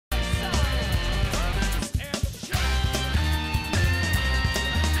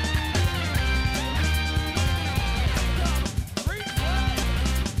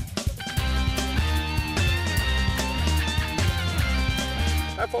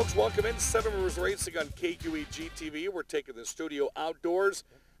folks, welcome in. Seven Rivers Racing on KQEG TV. We're taking the studio outdoors.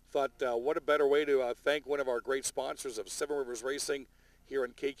 Thought, what a better way to thank one of our great sponsors of Seven Rivers Racing here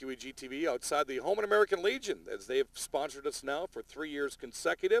on KQEG TV outside the Holmen American Legion, as they have sponsored us now for 3 years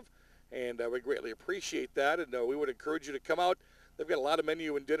consecutive, and we greatly appreciate that. And we would encourage you to come out. They've got a lot of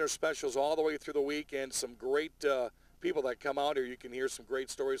menu and dinner specials all the way through the week, and some great people that come out here. You can hear some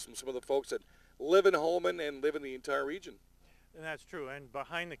great stories from some of the folks that live in Holmen and live in the entire region. And that's true. And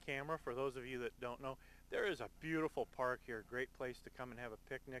behind the camera, for those of you that don't know, there is a beautiful park here. Great place to come and have a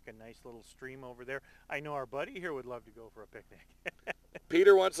picnic, a nice little stream over there. I know our buddy here would love to go for a picnic.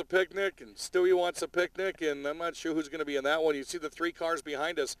 Peter wants a picnic, and Stewie wants a picnic, and I'm not sure who's going to be in that one. You see the three cars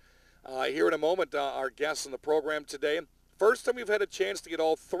behind us. Here in a moment, our guests on the program today. First time we've had a chance to get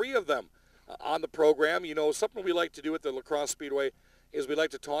all three of them on the program. You know, something we like to do at the La Crosse Speedway is we like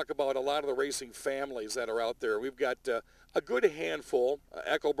to talk about a lot of the racing families that are out there. We've got a good handful.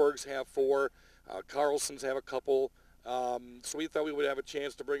 Eckelbergs have 4. Carlsons have a couple. So we thought we would have a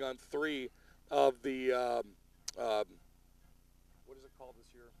chance to bring on 3 of the, what is it called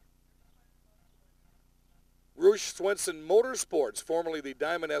this year? Rusch-Swenson Motorsports, formerly the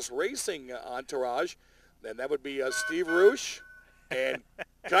Diamond S Racing entourage. And that would be Steve Rusch and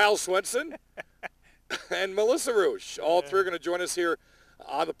Kyle Swenson and Melissa Rusch. All three are going to join us here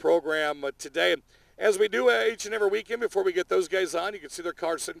on the program today. As we do each and every weekend, before we get those guys on, you can see their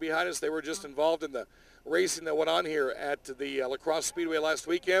cars sitting behind us. They were just involved in the racing that went on here at the La Crosse Speedway last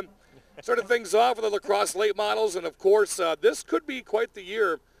weekend. Started things off with the La Crosse late models, and of course, this could be quite the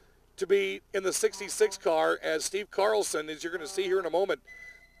year to be in the 66 car, as Steve Carlson, as you're going to see here in a moment,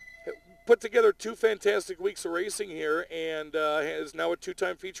 put together 2 fantastic weeks of racing here, and is now a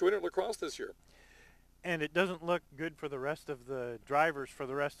 2-time feature winner at La Crosse this year. And it doesn't look good for the rest of the drivers for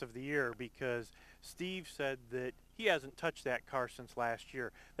the rest of the year, because Steve said that he hasn't touched that car since last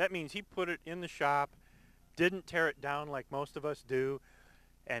year. That means he put it in the shop, didn't tear it down like most of us do,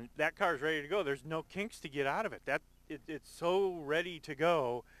 and that car's ready to go. There's no kinks to get out of it. It's so ready to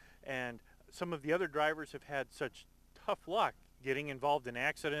go, and some of the other drivers have had such tough luck getting involved in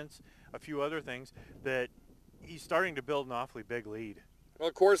accidents, a few other things, that he's starting to build an awfully big lead. Well,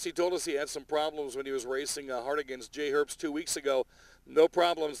 of course, he told us he had some problems when he was racing hard against Jay Herbst 2 weeks ago. No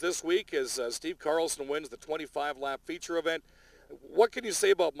problems this week as Steve Carlson wins the 25-lap feature event. What can you say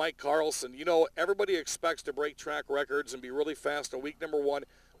about Mike Carlson? You know, everybody expects to break track records and be really fast on week number 1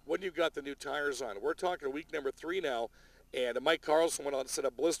 when you've got the new tires on. We're talking week number 3 now, and Mike Carlson went on to set a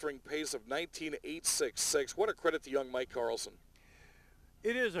blistering pace of 19.866. What a credit to young Mike Carlson.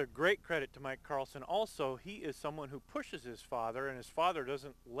 It is a great credit to Mike Carlson. Also, he is someone who pushes his father, and his father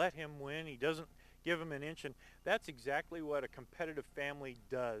doesn't let him win. He doesn't give him an inch, and that's exactly what a competitive family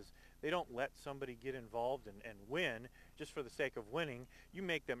does. They don't let somebody get involved and win just for the sake of winning. You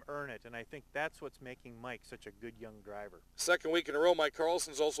make them earn it, and I think that's what's making Mike such a good young driver. Second week in a row, Mike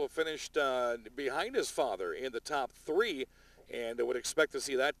Carlson's also finished behind his father in the top 3. And I would expect to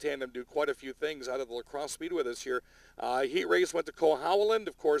see that tandem do quite a few things out of the La Crosse Speedway this year. Heat race went to Cohowland.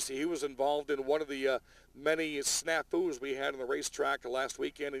 Of course, he was involved in one of the many snafus we had on the racetrack last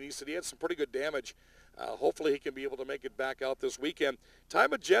weekend, and he said he had some pretty good damage. Hopefully he can be able to make it back out this weekend. Ty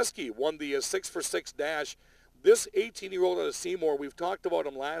Majeski won the 6-for-6 dash. This 18-year-old out of Seymour, we've talked about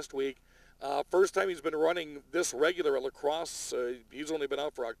him last week. First time he's been running this regular at La Crosse. He's only been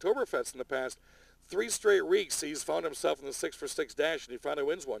out for Oktoberfest in the past. 3 straight weeks he's found himself in the 6-for-6 dash, and he finally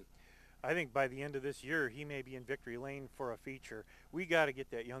wins one. I think by the end of this year, he may be in victory lane for a feature. We got to get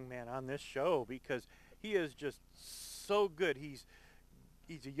that young man on this show, because he is just so good. He's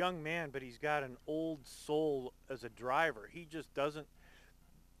a young man, but he's got an old soul as a driver. He just doesn't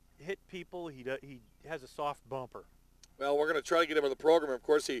hit people. He has a soft bumper. Well, we're going to try to get him on the program. Of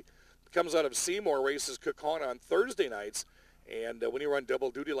course, he comes out of Seymour, races Cookon on Thursday nights. And when you run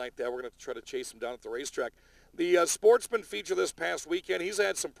double duty like that, we're going to try to chase him down at the racetrack. The Sportsman feature this past weekend, he's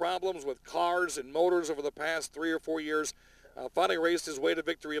had some problems with cars and motors over the past 3 or 4 years. Finally raced his way to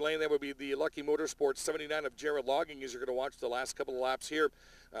victory lane. That would be the Lucky Motorsports 79 of Jared Logging, as you're going to watch the last couple of laps here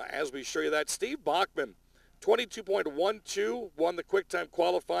as we show you that. Steve Bachman, 22.12, won the quick time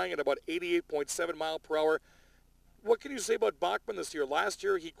qualifying at about 88.7 mile per hour. What can you say about Bachman this year? Last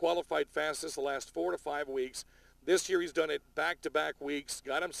year he qualified fastest the last 4 to 5 weeks. This year he's done it back-to-back weeks,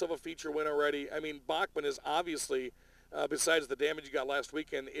 got himself a feature win already. I mean, Bachman is obviously, besides the damage he got last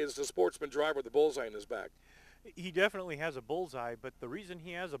weekend, is the sportsman driver with the bullseye in his back. He definitely has a bullseye, but the reason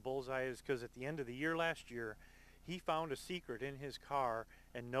he has a bullseye is because at the end of the year last year, he found a secret in his car,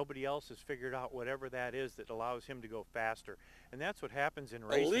 and nobody else has figured out whatever that is that allows him to go faster. And that's what happens in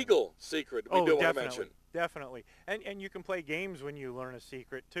racing. A legal secret we do want to mention. Definitely. And you can play games when you learn a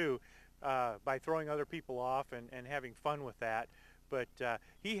secret, too, by throwing other people off and having fun with that. But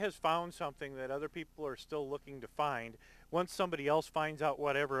he has found something that other people are still looking to find. Once somebody else finds out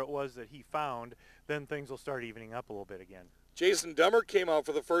whatever it was that he found, then things will start evening up a little bit again. Jason Dummer came out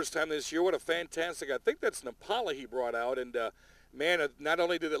for the first time this year. What a fantastic, I think that's an Impala he brought out. And, man, not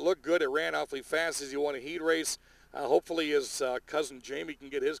only did it look good, it ran awfully fast as he won a heat race. Hopefully his cousin Jamie can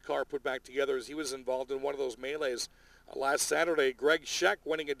get his car put back together, as he was involved in one of those melees last Saturday. Greg Scheck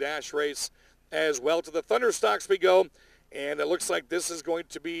winning a dash race as well. To the Thunderstocks we go. And it looks like this is going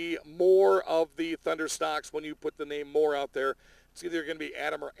to be more of the Thunderstocks when you put the name Moore out there. It's either going to be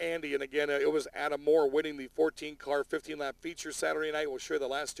Adam or Andy. And again, it was Adam Moore winning the 14-car, 15-lap feature Saturday night. We'll share the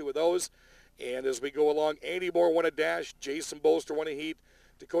last two of those. And as we go along, Andy Moore won a dash. Jason Bolster won a heat.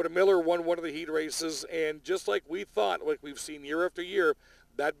 Dakota Miller won one of the heat races. And just like we thought, like we've seen year after year,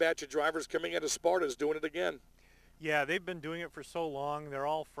 that batch of drivers coming out of Sparta is doing it again. Yeah, they've been doing it for so long. They're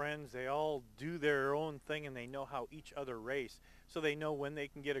all friends. They all do their own thing, and they know how each other race. So they know when they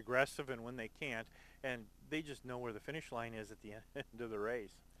can get aggressive and when they can't. And they just know where the finish line is at the end of the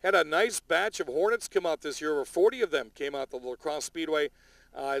race. Had a nice batch of Hornets come out this year. Over 40 of them came out the La Crosse Speedway.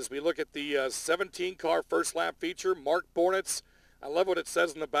 As we look at the 17-car first lap feature, Mark Bornitz. I love what it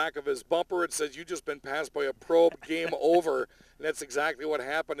says in the back of his bumper. It says, "You just been passed by a probe, game over." And that's exactly what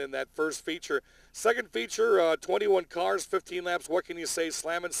happened in that first feature. Second feature, 21 cars, 15 laps. What can you say?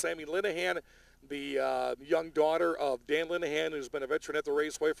 Slamming Sammy Linehan, the young daughter of Dan Linehan, who's been a veteran at the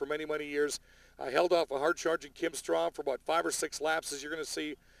Raceway for many, many years. Held off a hard-charging Kim Straw for about 5 or 6 laps, as you're going to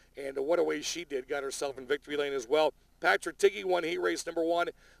see. And what a way she did. Got herself in victory lane as well. Patrick Tiggy won heat race number 1.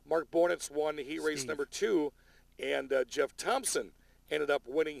 Mark Bornitz won heat race number 2. And Jeff Thompson ended up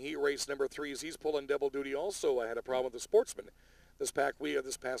winning heat race number 3 as he's pulling double duty also. I had a problem with the Sportsman this past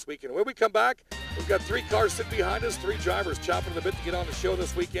weekend. When we come back, we've got 3 cars sitting behind us, 3 drivers chopping the bit to get on the show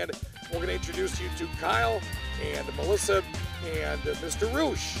this weekend. We're going to introduce you to Kyle and Melissa and Mr.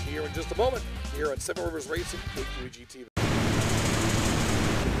 Rusch here in just a moment here on Seven Rivers Racing, KQEG TV.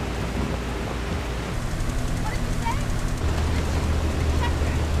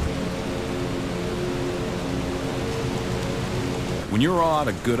 When you're all out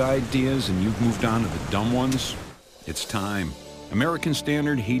of good ideas and you've moved on to the dumb ones, it's time. American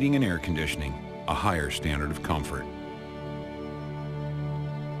Standard Heating and Air Conditioning, a higher standard of comfort.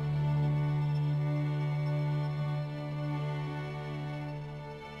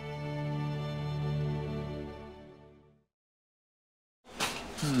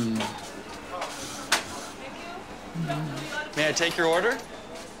 May I take your order?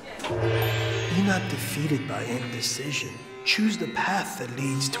 Be not defeated by indecision. Choose the path that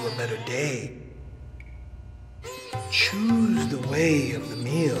leads to a better day. Choose the way of the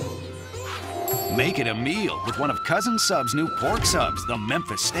meal. Make it a meal with one of Cousin Sub's new pork subs, the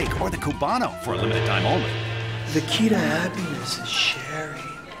Memphis steak or the Cubano for a limited time only. The key to happiness is sharing.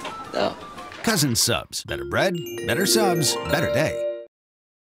 Oh. Cousin Subs. Better bread, better subs, better day.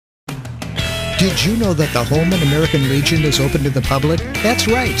 Did you know that the Holmen American Legion is open to the public? That's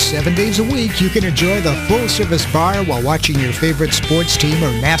right, 7 days a week you can enjoy the full-service bar while watching your favorite sports team or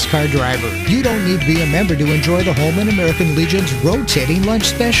NASCAR driver. You don't need to be a member to enjoy the Holmen American Legion's rotating lunch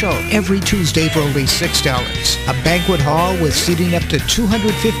special every Tuesday for only $6. A banquet hall with seating up to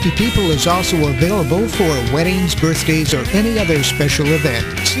 250 people is also available for weddings, birthdays, or any other special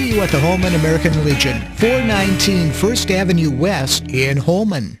event. See you at the Holmen American Legion, 419 First Avenue West in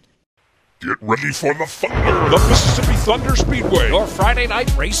Holmen. Get ready for the Thunder! The Mississippi Thunder Speedway. Your Friday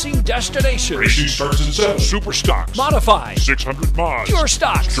night racing destination. Racing starts at 7. Super stocks. Modified. 600 mods. Pure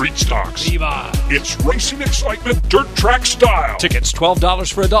stocks. Street stocks. Viva. It's racing excitement, dirt track style. Tickets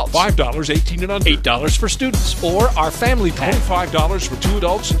 $12 for adults. $5 18 and under. $8 for students. Or our family pack. $25 for 2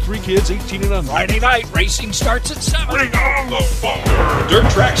 adults and 3 kids 18 and under. Friday night racing starts at 7. Bring on the Thunder!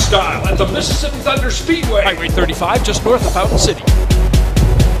 Dirt track style at the Mississippi Thunder Speedway. Highway 35 just north of Fountain City.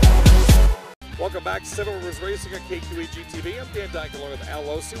 Welcome back to Seven Rivers Racing on KQEG TV. I'm Dan Dyke along with Al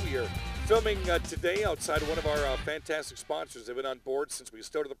Losi. We are filming today outside one of our fantastic sponsors. They've been on board since we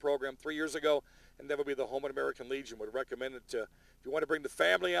started the program 3 years ago, and that would be the Holmen American Legion. Would recommend it if you want to bring the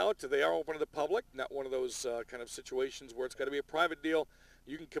family out. They are open to the public, not one of those kind of situations where it's got to be a private deal.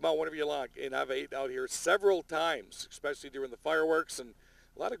 You can come out whenever you like, and I've ate out here several times, especially during the fireworks, and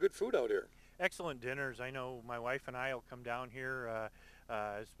a lot of good food out here. Excellent dinners. I know my wife and I will come down here,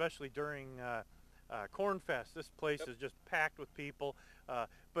 especially during Corn Fest. This place is just packed with people,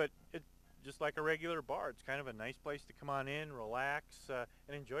 but it, just like like a regular bar. It's kind of a nice place to come on in, relax,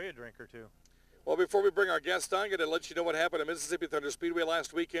 and enjoy a drink or two. Well, before we bring our guest on, I'm going to let you know what happened at Mississippi Thunder Speedway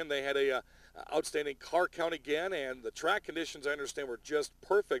last weekend. They had a outstanding car count again, and the track conditions, I understand, were just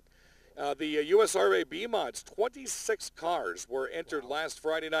perfect. The USRA B mods, 26 cars were entered last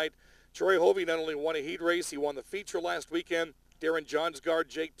Friday night. Troy Hovey not only won a heat race, he won the feature last weekend. Darren Johnsgaard,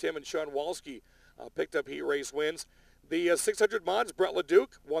 Jake Tim, and Sean Walski picked up heat race wins. The 600 mods, Brett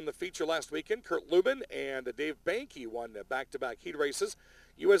LeDuc won the feature last weekend. Kurt Lubin and Dave Banke won back-to-back heat races.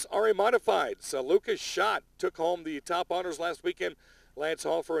 USRA Modifieds, Lucas Schott took home the top honors last weekend. Lance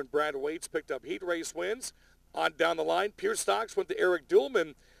Hofer and Brad Waits picked up heat race wins. On down the line, Pure Stocks went to Eric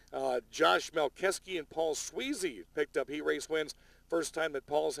Duhlman. Josh Melkeski and Paul Sweezy picked up heat race wins. First time that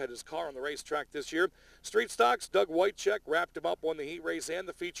Paul's had his car on the racetrack this year. Street Stocks, Doug Whitecheck wrapped him up, won the heat race and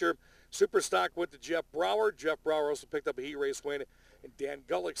the feature. Super Stock went to Jeff Brower. Jeff Brower also picked up a heat race win. And Dan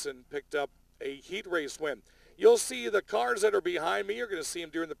Gullickson picked up a heat race win. You'll see the cars that are behind me. You're going to see them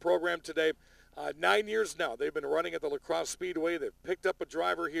during the program today. 9 years now. They've been running at the La Crosse Speedway. They've picked up a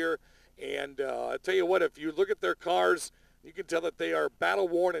driver here. And I'll tell you what, if you look at their cars, you can tell that they are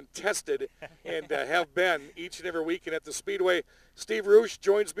battle-worn and tested and have been each and every weekend at the Speedway. Steve Rusch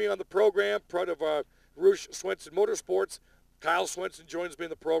joins me on the program, part of Rusch-Swenson Motorsports. Kyle Swenson joins me in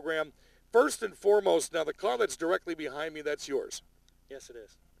the program. First and foremost, now the car that's directly behind me, that's yours. Yes, it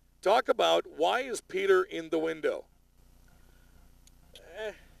is. Talk about why is Peter in the window?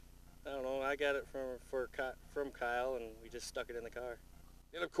 I don't know. I got it from Kyle, and we just stuck it in the car.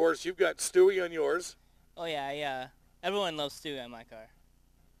 And, of course, you've got Stewie on yours. Oh, yeah. Everyone loves Stewie on my car.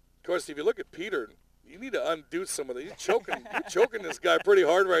 Of course, if you look at Peter, you need to undo some of that. You're choking this guy pretty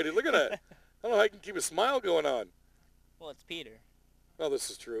hard right here. Look at that. I don't know how he can keep a smile going on. Well, it's Peter. Well,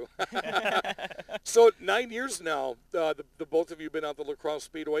 this is true. So 9 years now, the both of you have been out the La Crosse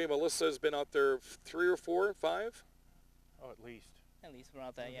Speedway. Melissa has been out there 3 or 4, 5? Oh, at least. At least we're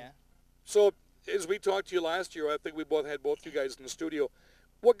out there, yeah. So as we talked to you last year, I think we both had both you guys in the studio.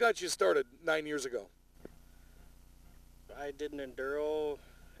 What got you started 9 years ago? I did an enduro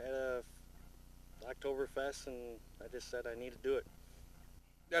at a Oktoberfest, and I just said I need to do it.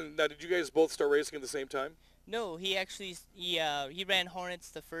 And now, did you guys both start racing at the same time? No, he actually he ran Hornets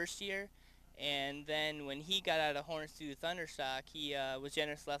the first year, and then when he got out of Hornets to do Thunderstock, he was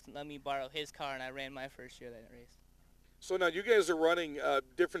generous enough to let me borrow his car, and I ran my first year that race. So now you guys are running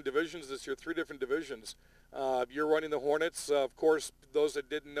different divisions this year, 3 different divisions. You're running the Hornets. Of course, those that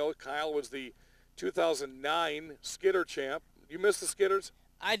didn't know, Kyle was the 2009 Skidder champ. You miss the Skidders?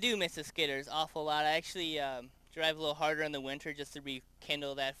 I do miss the Skidders awful lot. I actually drive a little harder in the winter just to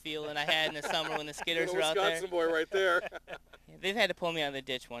rekindle that feeling I had in the summer when the Skidders were out there. Wisconsin boy right there. They've had to pull me out of the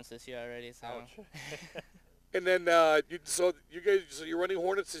ditch once this year already. So. Ouch. And then, so you're running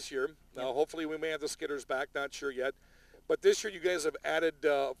Hornets this year. Hopefully we may have the Skidders back. Not sure yet. But this year you guys have added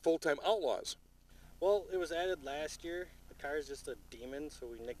full-time Outlaws. Well, it was added last year. The car is just a Demon, so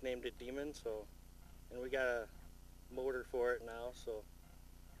we nicknamed it Demon. And we got a motor for it now, so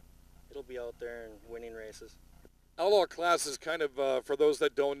it'll be out there and winning races. Outlaw class is kind of, for those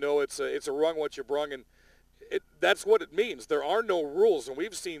that don't know, it's a rung what you brung, and that's what it means. There are no rules, and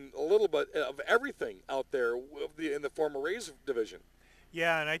we've seen a little bit of everything out there in the former Rays division.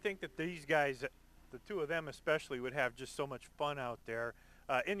 Yeah, and I think that these guys, the two of them especially, would have just so much fun out there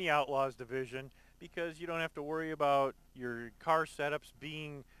in the Outlaws division, because you don't have to worry about your car setups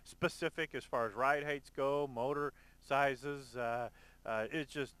being specific as far as ride heights go, motor sizes.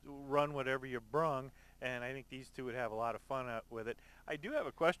 It's just run whatever you brung, and I think these two would have a lot of fun with it. I do have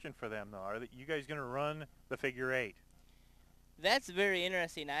a question for them, though. Are you guys going to run the figure 8? That's very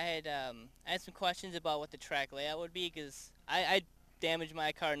interesting. I had some questions about what the track layout would be, because I damaged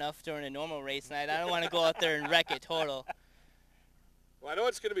my car enough during a normal race night. I don't want to go out there and wreck it total. Well, I know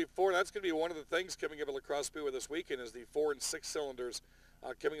it's going to be 4. That's going to be one of the things coming up at La Crosse Speedway this weekend is the 4 and 6 cylinders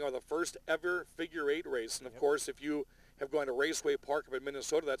coming on the first ever figure 8 race. And, of course, if you have gone to Raceway Park up in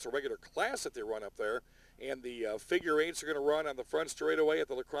Minnesota, that's a regular class that they run up there. And the figure 8s are going to run on the front straightaway at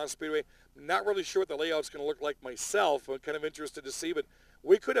the La Crosse Speedway. Not really sure what the layout's going to look like myself. I'm kind of interested to see, but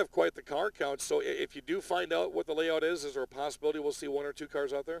we could have quite the car count. So if you do find out what the layout is there a possibility we'll see 1 or 2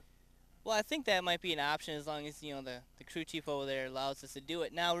 cars out there? Well, I think that might be an option as long as, the crew chief over there allows us to do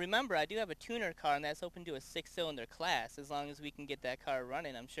it. Now, remember, I do have a tuner car, and that's open to a 6-cylinder class. As long as we can get that car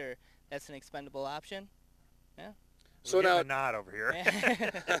running, I'm sure that's an expendable option. Yeah. So now, a nod over here.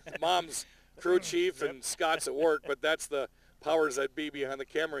 Mom's crew chief and Scott's at work, but that's the powers that be behind the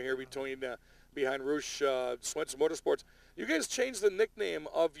camera here behind Rusch-Swenson Motorsports. You guys changed the nickname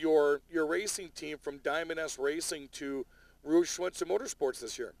of your racing team from Diamond S Racing to Rusch-Swenson Motorsports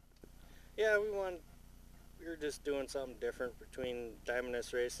this year. Yeah, we were just doing something different between Diamond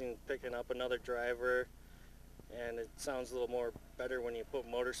S Racing, picking up another driver, and it sounds a little more better when you put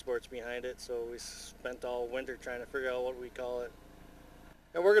motorsports behind it, so we spent all winter trying to figure out what we call it.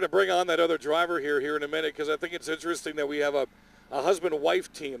 And we're going to bring on that other driver here in a minute, because I think it's interesting that we have a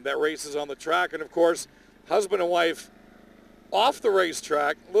husband-wife team that races on the track, and of course, husband and wife off the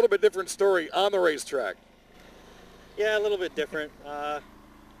racetrack, a little bit different story on the racetrack. Yeah, a little bit different.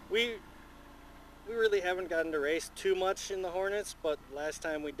 We really haven't gotten to race too much in the Hornets, but last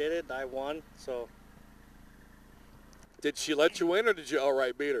time we did it, I won, so. Did she let you win, or did you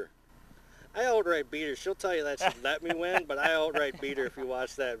outright beat her? I outright beat her. She'll tell you that she let me win, but I outright beat her if you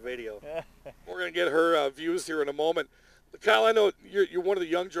watch that video. We're going to get her views here in a moment. Kyle, I know you're one of the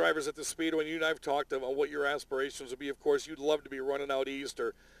young drivers at the Speedway, and you and I have talked about what your aspirations would be. Of course, you'd love to be running out east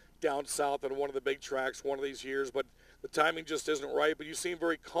or down south on one of the big tracks one of these years, but the timing just isn't right. But you seem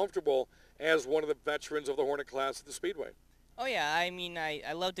very comfortable as one of the veterans of the Hornet class at the Speedway. Oh, yeah. I mean,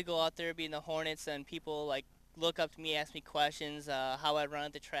 I love to go out there, be in the Hornets, and people, like, look up to me, ask me questions, how I run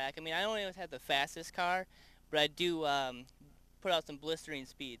at the track. I mean, I don't always have the fastest car, but I do put out some blistering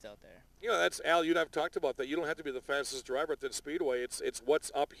speeds out there. You know, that's Al. You and I have talked about that. You don't have to be the fastest driver at the Speedway. It's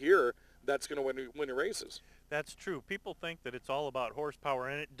what's up here that's going to win your races. That's true. People think that it's all about horsepower,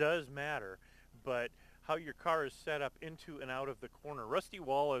 and it does matter, but how your car is set up into and out of the corner. Rusty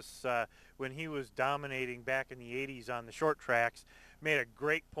Wallace, when he was dominating back in the 80s on the short tracks, made a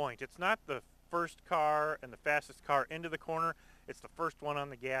great point. It's not the first car and the fastest car into the corner, it's the first one on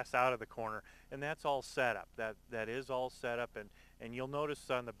the gas out of the corner, and that's all set up. That is all set up, and you'll notice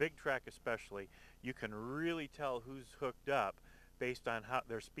on the big track especially, you can really tell who's hooked up based on how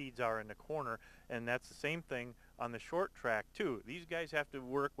their speeds are in the corner, and that's the same thing on the short track too. These guys have to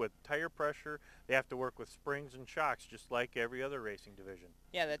work with tire pressure, they have to work with springs and shocks just like every other racing division.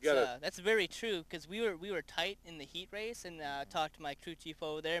 Yeah, that's very true, because we were tight in the heat race, and talked to my crew chief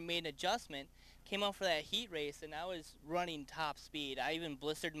over there, made an adjustment, came out for that heat race, and I was running top speed. I even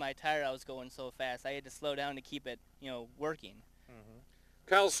blistered my tire. I was going so fast. I had to slow down to keep it, working.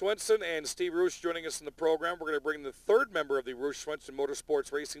 Kyle Swenson and Steve Rusch joining us in the program. We're going to bring the third member of the Rusch-Swenson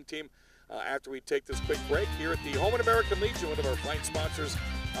Motorsports racing team after we take this quick break here at the Holmen American Legion, one of our fine sponsors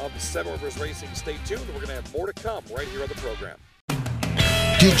of Seven Rivers Racing. Stay tuned. We're going to have more to come right here on the program.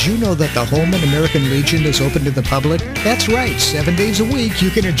 Did you know that the Holmen American Legion is open to the public? That's right, 7 days a week you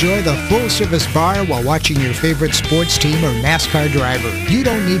can enjoy the full-service bar while watching your favorite sports team or NASCAR driver. You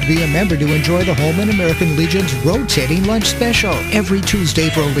don't need to be a member to enjoy the Holmen American Legion's rotating lunch special every Tuesday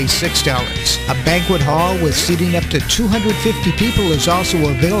for only $6. A banquet hall with seating up to 250 people is also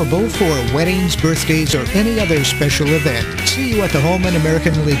available for weddings, birthdays, or any other special event. See you at the Holmen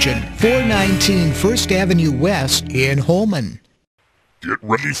American Legion, 419 First Avenue West in Holmen. Get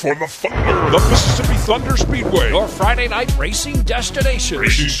ready for the Thunder! The Mississippi Thunder Speedway. Your Friday night racing destination.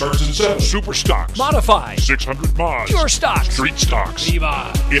 Racing starts at 7. Super stocks. Modified. 600 mods. Pure stocks. Street stocks.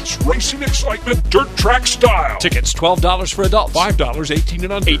 Viva. It's racing excitement, dirt track style. Tickets $12 for adults. $5 18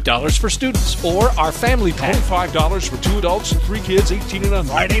 and under. $8 for students. Or our family pack. $25 for 2 adults and 3 kids 18 and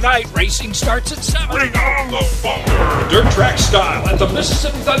under. Friday night racing starts at 7. Bring on the Thunder! Dirt track style at the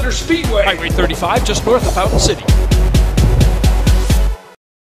Mississippi Thunder Speedway. Highway 35 just north of Fountain City.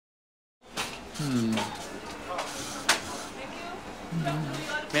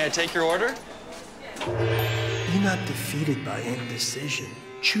 May I take your order? Be not defeated by indecision.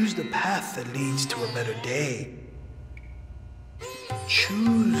 Choose the path that leads to a better day.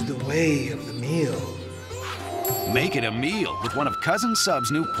 Choose the way of the meal. Make it a meal with one of Cousin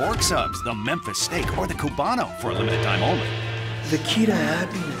Sub's new pork subs, the Memphis steak, or the Cubano for a limited time only. The key to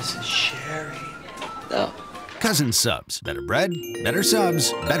happiness is sharing. Oh. Cousin Subs. Better bread, better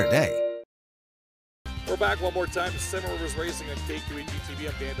subs, better day. We're back one more time. Seven Rivers Racing on KQED-TV.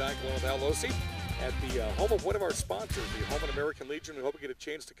 I'm Dan Dyke along with Al Losi at the home of one of our sponsors, the Holmen American Legion. We hope we get a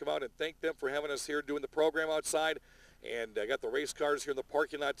chance to come out and thank them for having us here doing the program outside. And I got the race cars here in the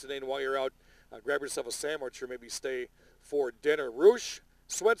parking lot today. And while you're out, grab yourself a sandwich or maybe stay for dinner.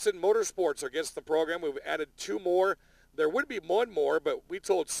 Rusch-Swenson Motorsports are against the program. We've added 2 more. There would be 1 more, but we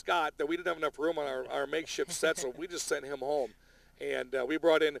told Scott that we didn't have enough room on our makeshift set, so we just sent him home. And we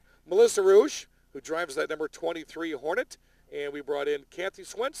brought in Melissa Rusch, who drives that number 23 Hornet, and we brought in Kathy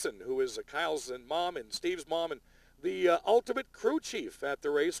Swenson, who is Kyle's and mom and Steve's mom and the ultimate crew chief at the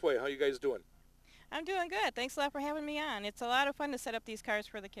raceway. How you guys doing? I'm doing good. Thanks a lot for having me on. It's a lot of fun to set up these cars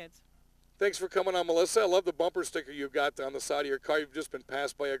for the kids. Thanks for coming on, Melissa. I love the bumper sticker you've got on the side of your car. You've just been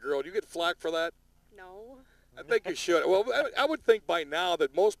passed by a girl. Do you get flack for that? No. I think you should. Well, I would think by now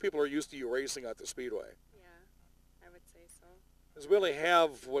that most people are used to you racing at the Speedway. Yeah, I would say so. Because we only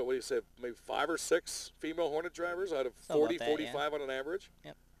have, what do you say, maybe 5 or 6 female Hornet drivers out of 40, 45 on an average?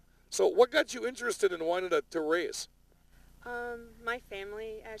 Yep. So what got you interested in wanting to race? My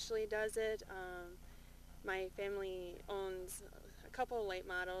family actually does it. My family owns a couple of late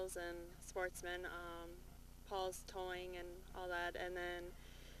models and sportsmen, Paul's Towing and all that. And then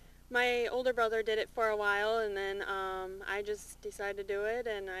my older brother did it for a while, and then I just decided to do it,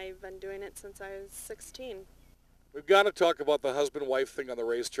 and I've been doing it since I was 16. We've got to talk about the husband-wife thing on the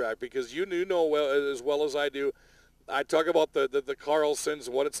racetrack, because you know as well as I do. I talk about the Carlsons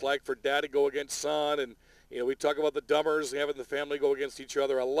and what it's like for dad to go against son, and we talk about the Dummers having the family go against each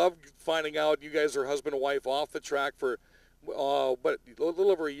other. I love finding out you guys are husband and wife off the track for but a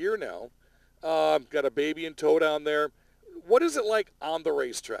little over a year now. Got a baby in tow down there. What is it like on the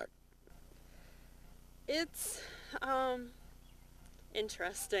racetrack? It's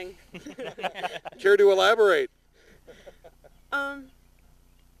interesting. Care to elaborate? I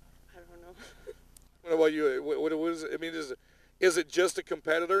don't know. What about you? What is it? I mean, is it just a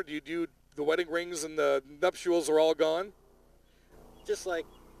competitor? Do you do the wedding rings and the nuptials are all gone? Just like,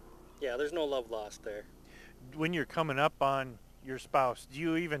 yeah, there's no love lost there. When you're coming up on your spouse, do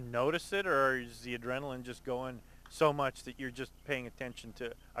you even notice it, or is the adrenaline just going so much that you're just paying attention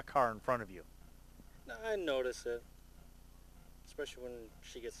to a car in front of you? No, I notice it, especially when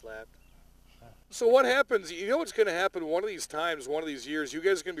she gets slapped. So what happens? You know what's going to happen one of these times, one of these years, you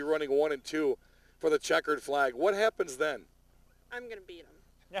guys are going to be running 1 and 2 for the checkered flag. What happens then? I'm going to beat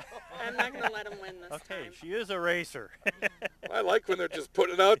him. I'm not going to let him win this okay, time. she is a racer. I like when they're just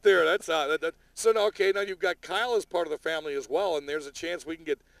putting it out there. That's so now, okay, now you've got Kyle as part of the family as well, and there's a chance we can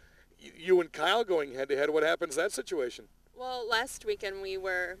get you and Kyle going head-to-head. What happens in that situation? Well, last weekend we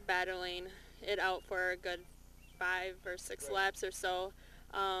were battling it out for a good 5 or 6 laps or so.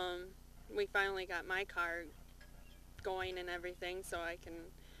 We finally got my car going and everything, so I can...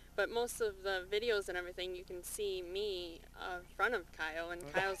 But most of the videos and everything, you can see me in front of Kyle, and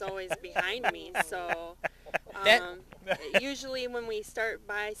Kyle's always behind me. So usually when we start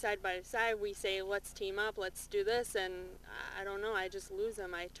side by side, we say, let's team up, let's do this. And I don't know, I just lose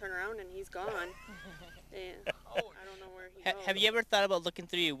him. I turn around and he's gone. And I don't know where he goes. Have you ever thought about looking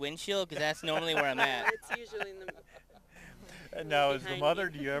through your windshield? Because that's normally where I'm at. It's usually in the... And now, as the mother,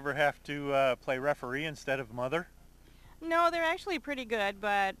 do you ever have to play referee instead of mother? No, they're actually pretty good,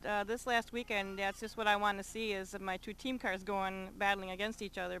 but this last weekend, that's just what I want to see, is my 2 team cars battling against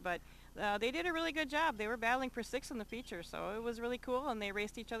each other. But they did a really good job. They were battling for 6 in the feature, so it was really cool, and they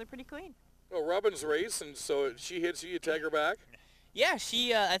raced each other pretty clean. Well, Robin's race, and so she hits you, you tag her back? Yeah,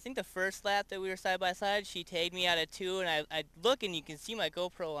 she, I think the first lap that we were side by side, she tagged me out at 2, and I look, and you can see my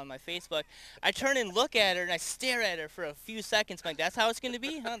GoPro on my Facebook. I turn and look at her, and I stare at her for a few seconds. I'm like, that's how it's going to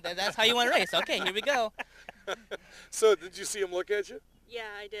be? Huh? That's how you want to race? Okay, here we go. So did you see him look at you? Yeah,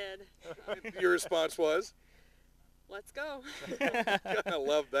 I did. Your response was? Let's go. I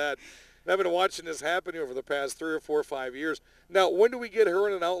love that. I've been watching this happen over the past 3 or 4 or 5 years. Now, when do we get her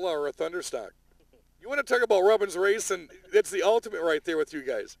in an Outlaw or a Thunderstock? You want to talk about Robin's race, and it's the ultimate right there with you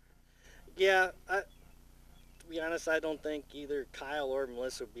guys. Yeah, to be honest, I don't think either Kyle or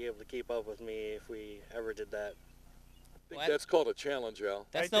Melissa would be able to keep up with me if we ever did that. I think that's called a challenge, Al.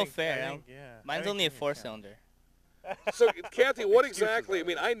 That's no fair. Mine's only a 4-cylinder. So, Kathy, what exactly, I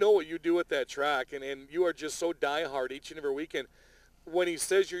mean, I know what you do at that track, and you are just so diehard each and every weekend. When he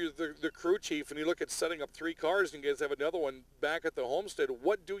says you're the crew chief and you look at setting up 3 cars and you guys have another one back at the homestead,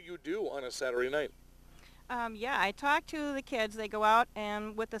 what do you do on a Saturday night? Yeah, I talk to the kids. They go out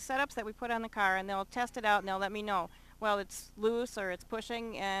and with the setups that we put on the car, and they'll test it out and they'll let me know. Well, it's loose or it's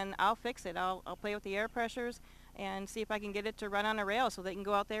pushing, and I'll fix it. I'll play with the air pressures and see if I can get it to run on a rail so they can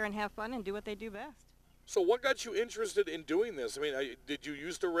go out there and have fun and do what they do best. So what got you interested in doing this? I mean, did you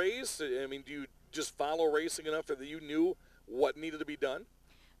used to race? I mean, do you just follow racing enough that you knew what needed to be done?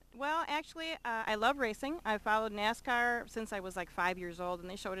 Well, actually, I love racing. I followed NASCAR since I was like 5 years old, and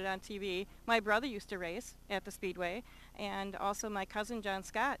they showed it on TV. My brother used to race at the Speedway, and also my cousin John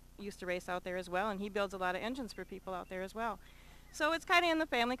Scott used to race out there as well, and he builds a lot of engines for people out there as well. So it's kind of in the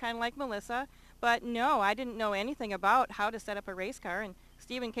family, kind of like Melissa. But no, I didn't know anything about how to set up a race car, and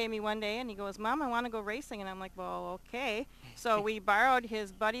Stephen came to me one day and he goes, Mom, I want to go racing. And I'm like, well, okay. So we borrowed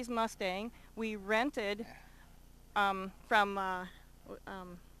his buddy's Mustang. We rented from...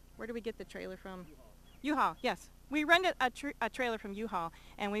 where did we get the trailer from? U-Haul, yes. We rented a trailer from U-Haul,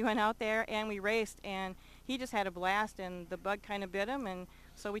 and we went out there and we raced, and he just had a blast, and the bug kind of bit him, and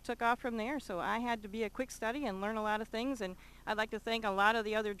so we took off from there. So I had to be a quick study and learn a lot of things, and I'd like to thank a lot of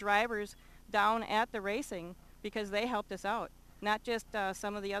the other drivers down at the racing because they helped us out. Not just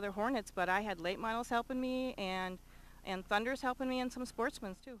some of the other Hornets, but I had late models helping me, and And Thunder's helping me in some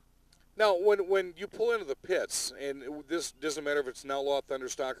Sportsman's too. Now, when you pull into the pits, and this doesn't matter if it's an Outlaw,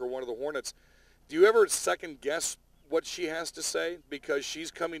 Thunderstock, or one of the Hornets, do you ever second guess what she has to say? Because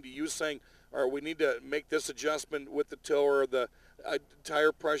she's coming to you saying, all right, we need to make this adjustment with the toe or the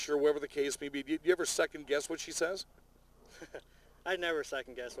tire pressure, whatever the case may be. Do you ever second guess what she says? I never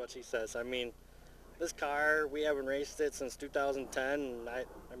second guess what she says. I mean, this car, we haven't raced it since 2010, and I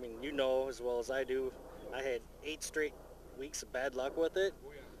mean, you know as well as I do, I had 8 straight weeks of bad luck with it,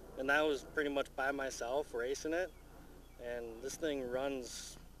 and that was pretty much by myself racing it, and this thing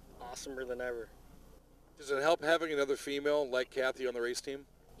runs awesomer than ever. Does it help having another female like Kathy on the race team?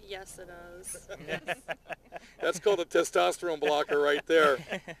 Yes, it does. That's called a testosterone blocker right there.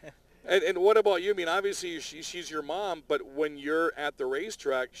 And what about you? I mean, obviously she's your mom, but when you're at the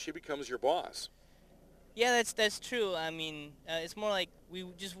racetrack, she becomes your boss. Yeah, that's true. I mean, it's more like we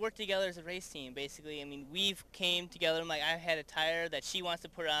just work together as a race team, basically. I mean, we've came together. I'm like, I had a tire that she wants to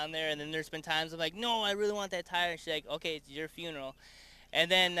put on there, and then there's been times I'm like, no, I really want that tire. And she's like, okay, it's your funeral. And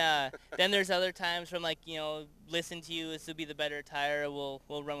then then there's other times from like, you know, listen to you, this will be the better tire. We'll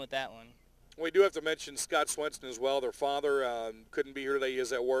run with that one. We do have to mention Scott Swenson as well. Their father couldn't be here today. He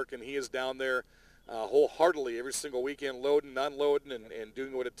is at work, and he is down there wholeheartedly every single weekend, loading, unloading, and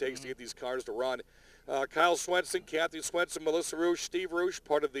doing what it takes to get these cars to run. Kyle Swenson, Kathy Swenson, Melissa Rusch, Steve Rusch,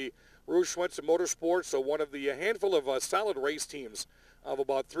 part of the Rusch-Swenson Motorsports, so one of the handful of solid race teams of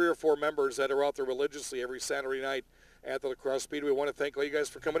about 3 or 4 members that are out there religiously every Saturday night at the La Crosse Speedway. We want to thank all you guys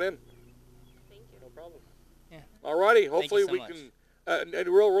for coming in. Thank you. No problem. Yeah. All righty. Hopefully so we much. can. And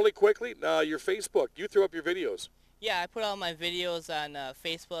really quickly, your Facebook. You threw up your videos. Yeah, I put all my videos on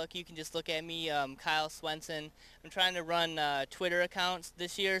Facebook. You can just look at me, Kyle Swenson. I'm trying to run Twitter accounts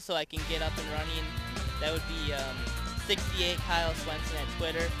this year so I can get up and running. That would be 68 Kyle Swenson at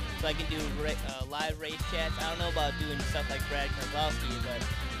Twitter, so I can do live race chats. I don't know about doing stuff like Brad Keselowski, but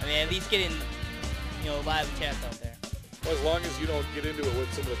I mean, at least getting live chats out there. Well, as long as you don't get into it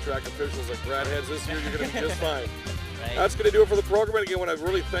with some of the track officials like Brad has this year, you're going to be just fine. Right. That's going to do it for the program. And again, I want to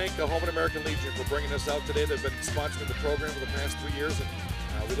really thank the Holmen American Legion for bringing us out today. They've been sponsoring the program for the past 3 years,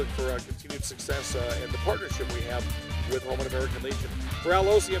 and we look for continued success in the partnership we have with Holmen American Legion. For Al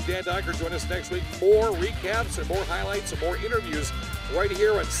Losey, I'm Dan Dyker. Join us next week. More recaps and more highlights and more interviews right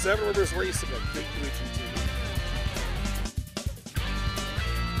here on 7 Rivers Racing on KQHE TV.